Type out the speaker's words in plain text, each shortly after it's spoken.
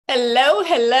Hello,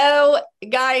 hello,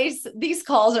 guys. These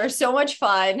calls are so much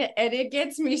fun and it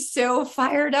gets me so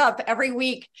fired up every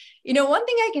week. One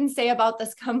thing I can say about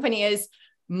this company is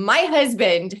my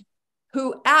husband,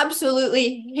 who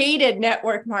absolutely hated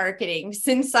network marketing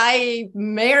since I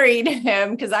married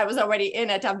him, because I was already in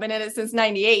it, I've been in it since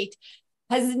 98,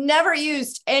 has never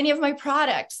used any of my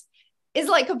products, is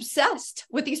like obsessed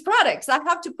with these products. I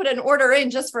have to put an order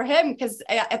in just for him because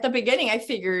at the beginning I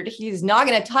figured he's not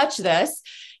going to touch this.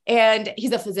 And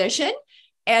he's a physician.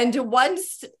 And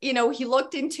once, he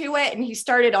looked into it and he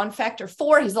started on factor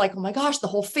 4, he's like, oh my gosh, the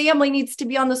whole family needs to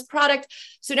be on this product.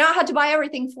 So now I had to buy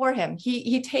everything for him.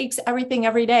 He takes everything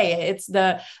every day. It's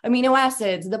the amino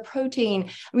acids, the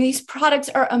protein. I mean, these products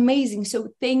are amazing. So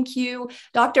thank you,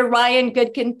 Dr. Ryan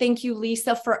Goodkin. Thank you,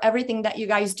 Lisa, for everything that you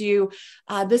guys do.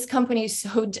 This company is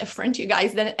so different, you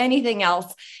guys, than anything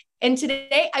else. And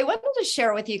today I wanted to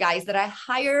share with you guys that I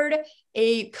hired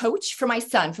a coach for my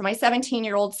son, for my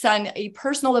 17-year-old son, a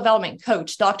personal development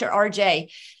coach, Dr.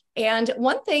 RJ. And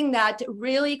one thing that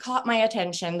really caught my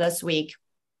attention this week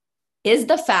is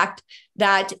the fact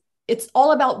that it's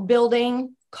all about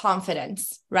building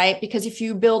confidence, right? Because if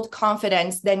you build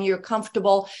confidence, then you're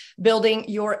comfortable building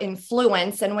your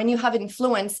influence. And when you have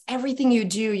influence, everything you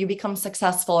do, you become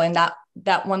successful in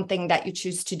that one thing that you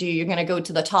choose to do. You're going to go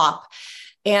to the top.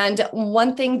 And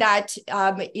one thing that,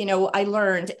 I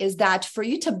learned is that for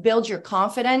you to build your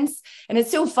confidence, and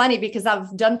it's so funny because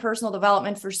I've done personal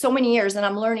development for so many years and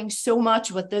I'm learning so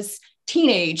much with this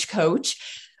teenage coach,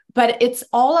 but it's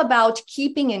all about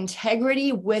keeping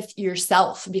integrity with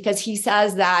yourself, because he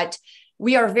says that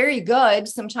we are very good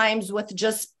sometimes with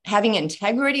just having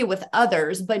integrity with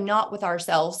others, but not with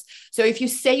ourselves. So if you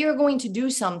say you're going to do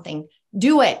something,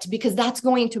 do it, because that's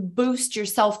going to boost your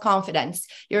self-confidence.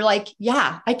 You're like,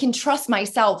 yeah, I can trust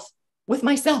myself with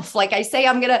myself. Like I say,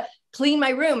 I'm going to clean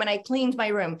my room and I cleaned my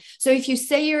room. So if you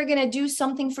say you're going to do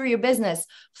something for your business,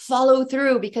 follow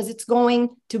through, because it's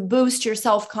going to boost your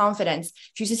self-confidence.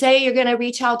 If you say you're going to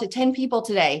reach out to 10 people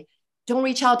today, don't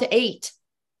reach out to 8.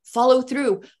 Follow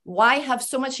through. Why have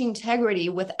so much integrity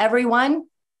with everyone,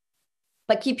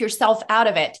 but keep yourself out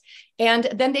of it? And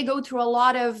then they go through a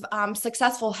lot of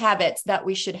successful habits that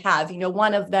we should have.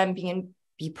 One of them being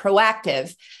be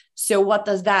proactive. So what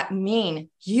does that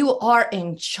mean? You are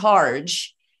in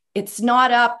charge. It's not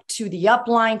up to the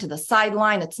upline, to the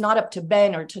sideline. It's not up to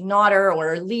Ben or to Notter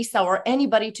or Lisa or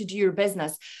anybody to do your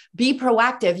business. Be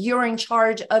proactive. You're in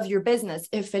charge of your business.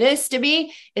 If it is to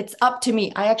be, it's up to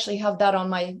me. I actually have that on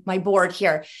my board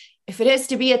here. If it is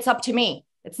to be, it's up to me.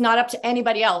 It's not up to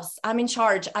anybody else. I'm in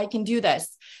charge. I can do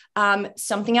this.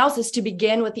 Something else is to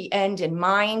begin with the end in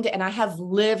mind. And I have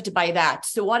lived by that.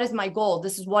 So what is my goal?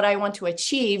 This is what I want to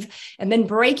achieve. And then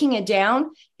breaking it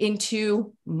down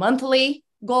into monthly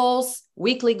goals,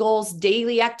 weekly goals,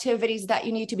 daily activities that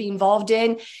you need to be involved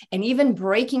in, and even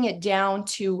breaking it down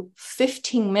to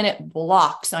 15-minute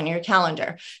blocks on your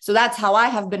calendar. So that's how I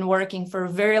have been working for a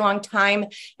very long time.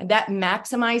 And that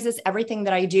maximizes everything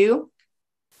that I do.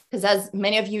 Because as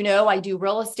many of you know, I do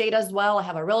real estate as well. I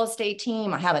have a real estate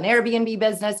team. I have an Airbnb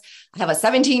business. I have a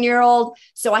 17-year-old.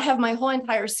 So I have my whole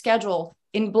entire schedule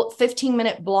in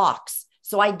 15-minute blocks.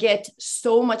 So I get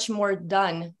so much more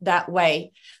done that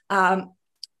way.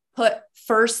 Put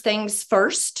first things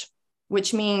first,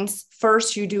 which means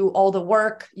first you do all the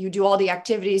work, you do all the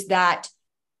activities that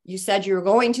you said you're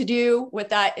going to do with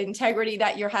that integrity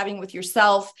that you're having with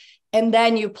yourself, and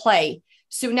then you play.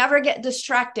 So never get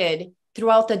distracted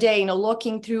throughout the day,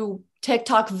 looking through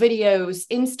TikTok videos,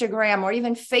 Instagram, or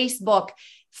even Facebook.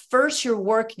 First, your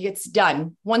work gets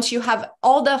done. Once you have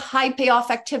all the high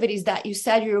payoff activities that you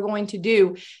said you're going to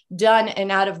do done and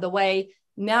out of the way,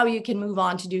 now you can move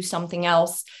on to do something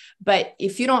else. But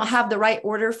if you don't have the right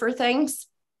order for things,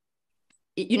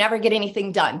 you never get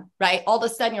anything done, right? All of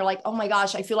a sudden you're like, oh my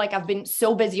gosh, I feel like I've been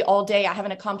so busy all day. I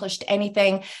haven't accomplished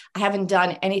anything. I haven't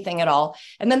done anything at all.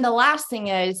 And then the last thing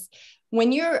is,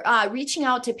 when you're reaching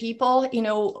out to people,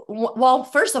 well,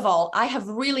 first of all, I have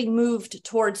really moved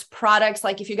towards products.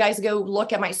 Like if you guys go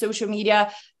look at my social media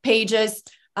pages,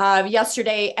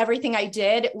 yesterday, everything I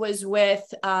did was with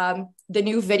the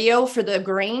new video for the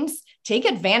grains. Take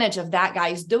advantage of that,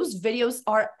 guys. Those videos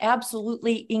are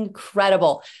absolutely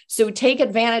incredible. So take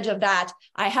advantage of that.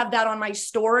 I have that on my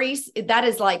stories. That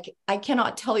is like, I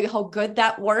cannot tell you how good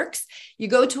that works. You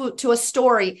go to a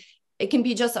story. It can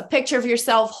be just a picture of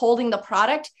yourself holding the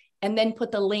product and then put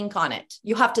the link on it.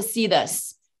 You have to see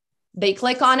this. They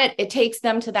click on it. It takes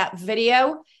them to that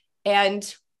video. And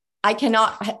I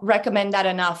cannot recommend that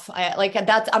enough. I'm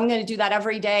going to do that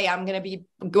every day. I'm going to be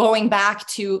going back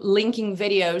to linking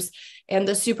videos, and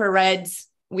the super reds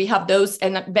we have those.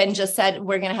 And Ben just said,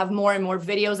 we're going to have more and more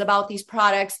videos about these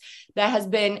products. That has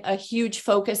been a huge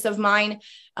focus of mine.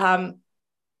 And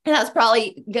that's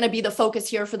probably going to be the focus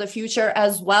here for the future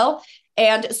as well.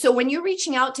 And so when you're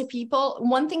reaching out to people,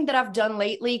 one thing that I've done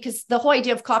lately, because the whole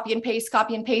idea of copy and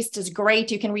paste is great.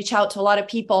 You can reach out to a lot of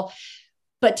people,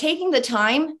 but taking the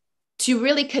time to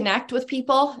really connect with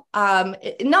people,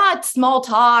 not small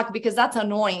talk, because that's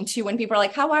annoying too. When people are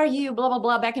like, how are you? Blah, blah,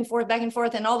 blah, back and forth.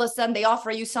 And all of a sudden they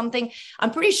offer you something.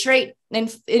 I'm pretty straight and,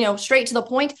 straight to the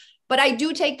point, but I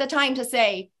do take the time to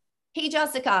say, hey,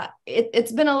 Jessica,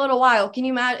 it's been a little while. Can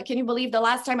you believe the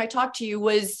last time I talked to you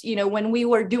was, when we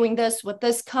were doing this with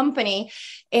this company?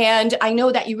 And I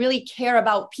know that you really care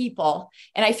about people.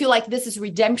 And I feel like this is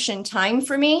redemption time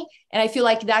for me. And I feel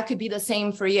like that could be the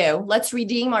same for you. Let's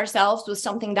redeem ourselves with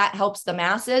something that helps the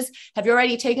masses. Have you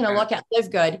already taken a look at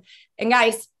LiveGood? And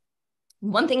guys,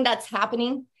 one thing that's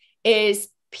happening is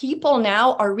people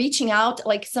now are reaching out.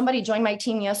 Like somebody joined my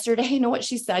team yesterday. You know what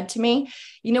she said to me?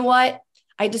 You know what?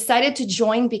 I decided to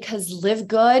join because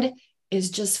LiveGood is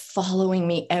just following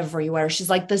me everywhere. She's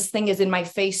like, this thing is in my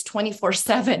face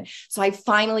 24/7. So I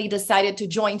finally decided to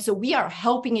join. So we are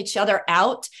helping each other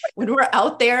out when we're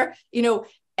out there,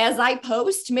 as I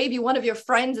post, maybe one of your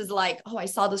friends is like, oh, I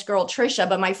saw this girl, Trisha,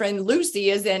 but my friend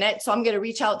Lucy is in it. So I'm going to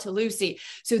reach out to Lucy.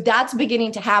 So that's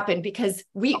beginning to happen because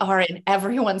we are in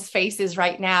everyone's faces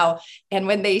right now. And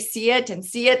when they see it and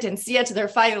see it and see it, they're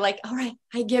finally like, all right,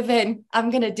 I give in. I'm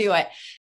going to do it.